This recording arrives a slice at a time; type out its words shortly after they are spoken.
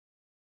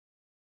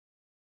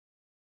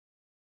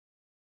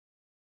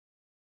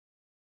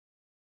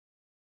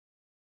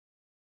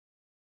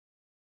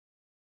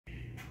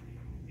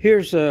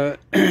Here's a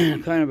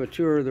kind of a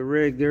tour of the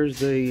rig. There's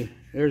the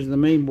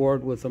main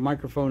board with the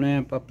microphone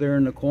amp up there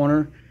in the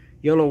corner.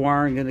 Yellow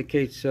wiring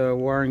indicates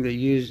wiring that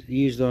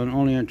used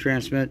only on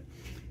transmit.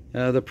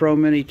 The Pro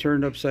Mini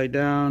turned upside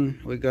down.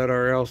 We got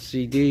our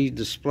LCD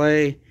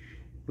display.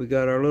 We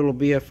got our little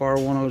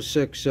BFR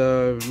 106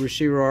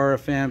 receiver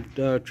RF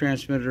amp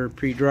transmitter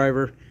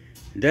pre-driver.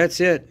 That's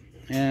it.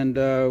 And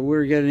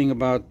we're getting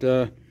about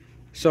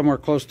somewhere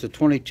close to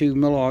 22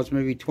 milliwatts,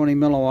 maybe 20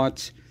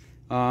 milliwatts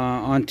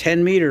on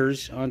 10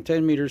 meters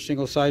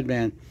single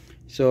sideband.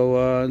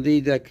 So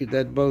indeed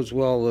that bodes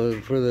well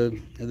for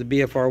the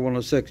BFR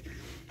 106.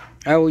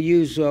 I will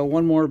use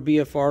one more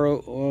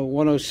BFR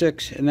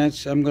 106, and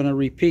I'm going to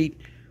repeat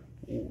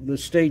the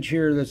stage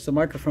here. That's the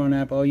microphone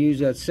amp. I'll use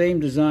that same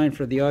design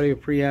for the audio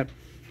preamp,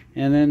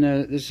 and then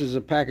this is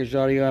a packaged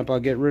audio amp. I'll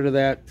get rid of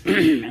that,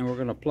 and we're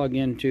going to plug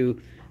into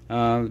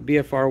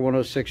BFR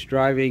 106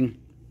 driving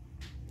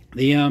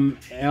the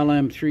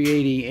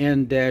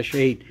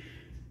LM380N-8.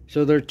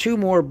 So there are two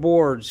more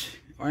boards,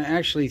 or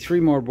actually three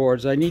more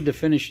boards. I need to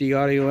finish the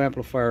audio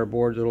amplifier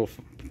board that'll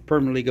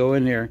permanently go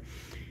in there.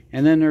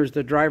 And then there's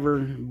the driver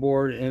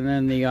board, and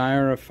then the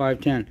IRF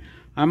 510.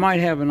 I might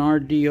have an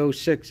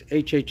RD06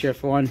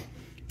 HHF1,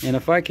 and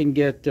if I can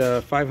get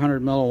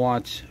 500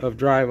 milliwatts of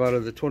drive out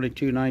of the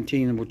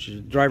 2219, which is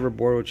the driver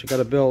board, which I got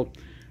to build,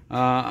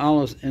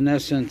 I'll in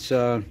essence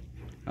use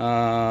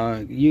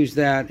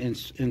that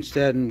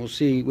instead, and we'll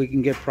see. We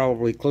can get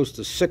probably close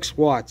to 6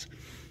 watts.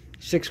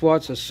 6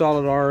 watts of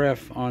solid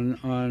RF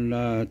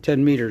on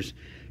 10 meters.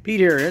 Pete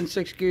here,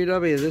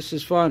 N6QW. This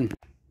is fun.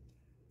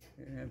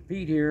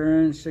 Pete here,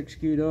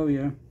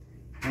 N6QW,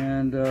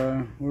 and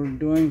we're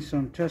doing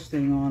some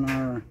testing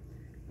on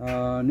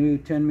our new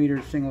 10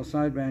 meter single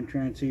sideband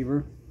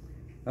transceiver.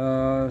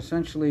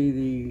 Essentially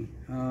the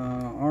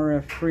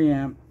RF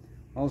preamp,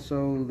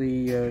 also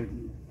the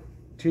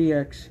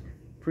TX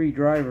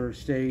pre-driver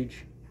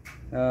stage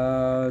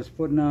is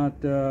putting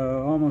out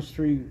almost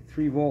 3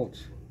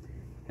 volts.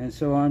 And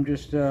so I'm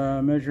just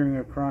measuring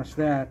across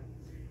that,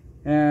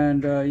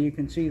 and you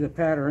can see the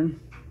pattern,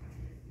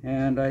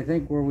 and I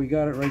think where we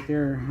got it right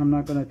there, I'm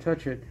not going to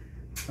touch it,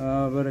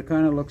 but it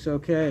kind of looks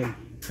okay.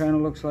 It kind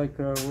of looks like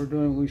we're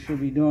doing what we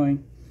should be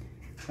doing.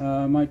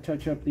 I might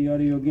touch up the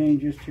audio gain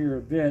just here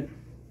a bit,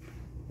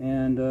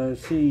 and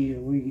see,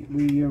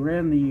 we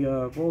ran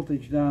the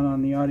voltage down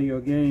on the audio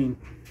gain.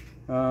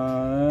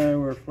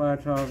 We're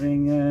flat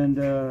topping, and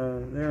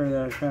there,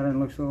 that pattern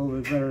looks a little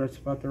bit better. That's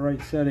about the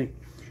right setting.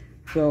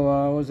 So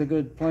it was a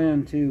good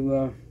plan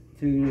to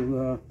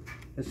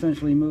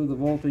essentially move the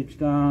voltage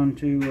down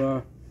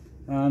to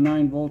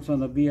 9 volts on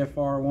the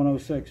BFR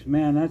 106.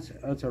 Man,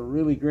 that's a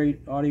really great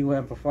audio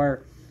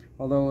amplifier,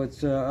 although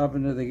it's up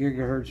into the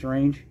gigahertz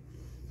range.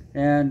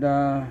 And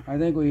I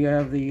think we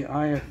have the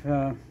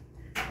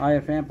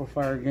IF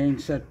amplifier gain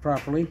set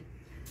properly.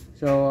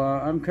 So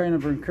I'm kind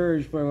of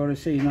encouraged by what I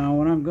see. Now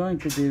what I'm going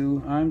to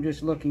do, I'm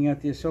just looking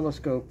at the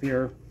oscilloscope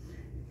here.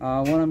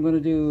 What I'm going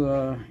to do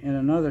in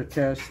another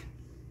test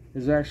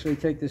is actually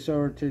take this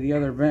over to the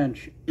other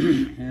bench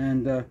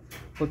and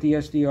put the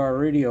SDR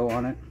radio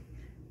on it,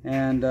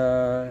 and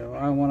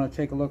I want to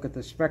take a look at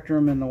the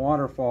spectrum and the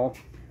waterfall,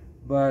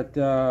 but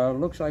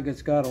looks like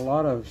it's got a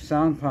lot of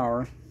sound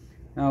power.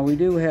 Now we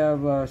do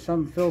have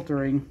some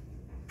filtering.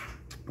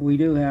 We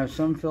do have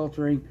some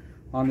filtering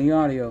on the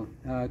audio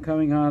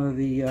coming out of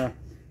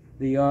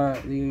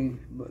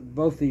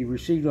both the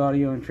received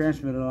audio and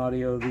transmitted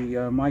audio,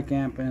 the mic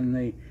amp and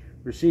the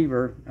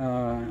receiver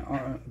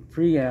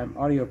preamp,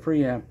 audio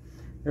preamp.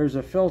 There's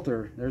a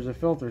filter,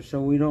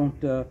 so we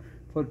don't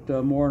put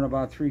more than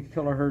about 3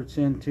 kilohertz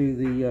into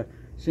the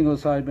single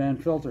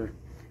sideband filter.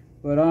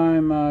 But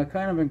I'm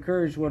kind of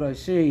encouraged what I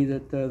see,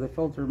 that the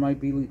filter might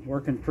be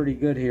working pretty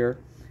good here.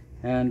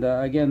 And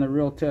again, the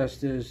real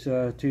test is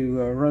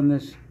to run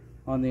this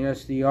on the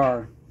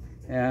SDR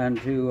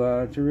and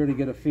to really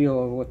get a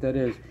feel of what that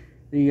is.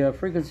 The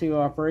frequency of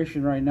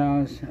operation right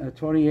now is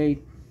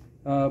 28.3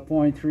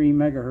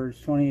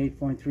 megahertz.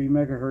 28.3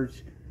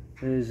 megahertz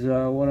is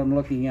what I'm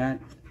looking at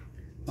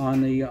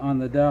on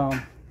the dial.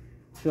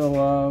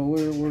 So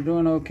we're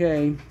doing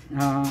okay.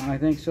 I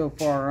think so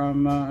far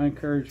I'm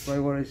encouraged by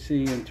what I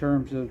see in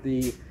terms of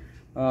the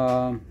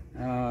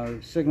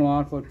signal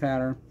output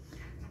pattern.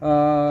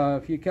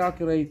 If you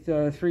calculate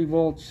 3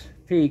 volts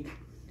peak,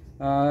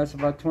 that's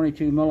about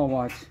 22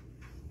 milliwatts.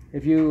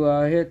 If you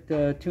hit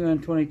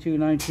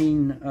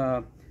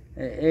 2N2219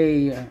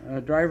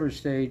 a driver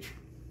stage,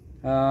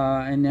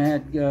 and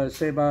had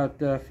say about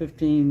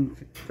 15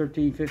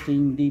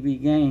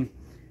 dB gain,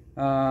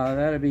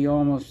 that'd be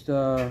almost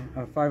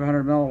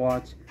 500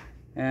 milliwatts,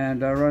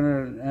 and run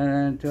it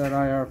into an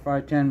IR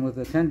 510 with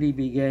a 10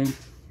 dB gain,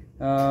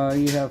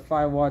 you have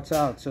 5 watts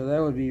out. So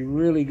that would be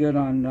really good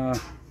on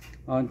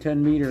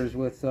 10 meters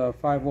with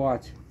 5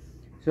 watts.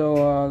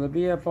 So the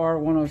BFR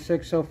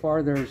 106 so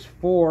far, there's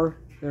 4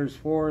 in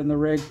the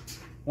rig,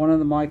 1 in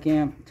the mic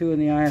amp, 2 in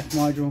the IF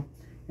module,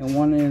 and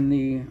 1 in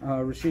the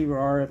receiver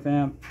RF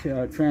amp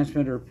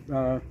transmitter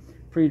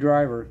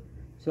pre-driver.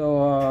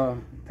 So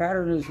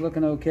pattern is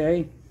looking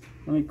okay.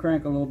 Let me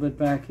crank a little bit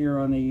back here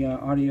on the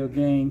audio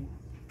gain.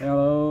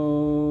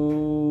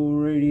 Hello,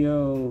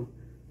 radio.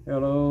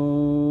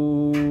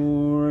 Hello,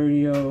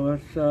 radio.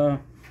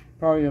 That's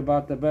probably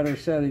about the better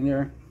setting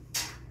there.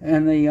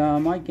 And the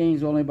mic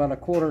gain's only about a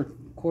quarter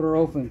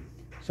open.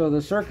 So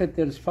the circuit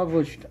that is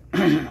published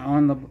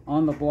on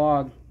the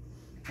blog,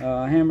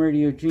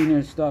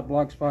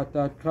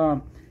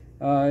 hamradiogenius.blogspot.com,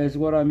 is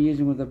what I'm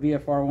using with the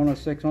VFR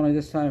 106. Only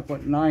this time I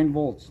put 9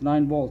 volts.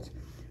 9 volts.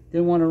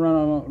 Didn't want to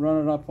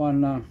run it up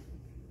on.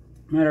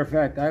 Matter of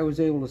fact, I was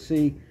able to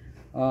see.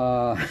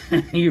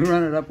 You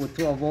run it up with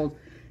 12 volts,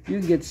 you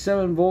can get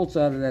 7 volts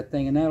out of that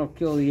thing, and that'll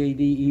kill the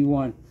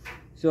ADE1.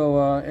 So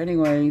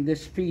anyway,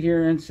 this is Pete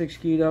here,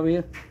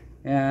 N6QW,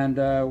 and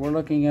we're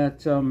looking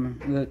at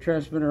the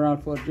transmitter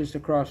output just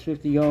across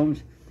 50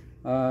 ohms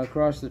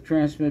across the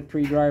transmit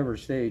pre-driver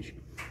stage.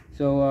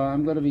 So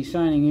I'm going to be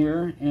signing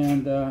here,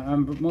 and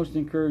I'm most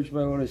encouraged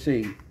by what I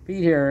see.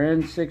 Pete here,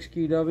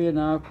 N6QW,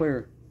 now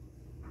clear.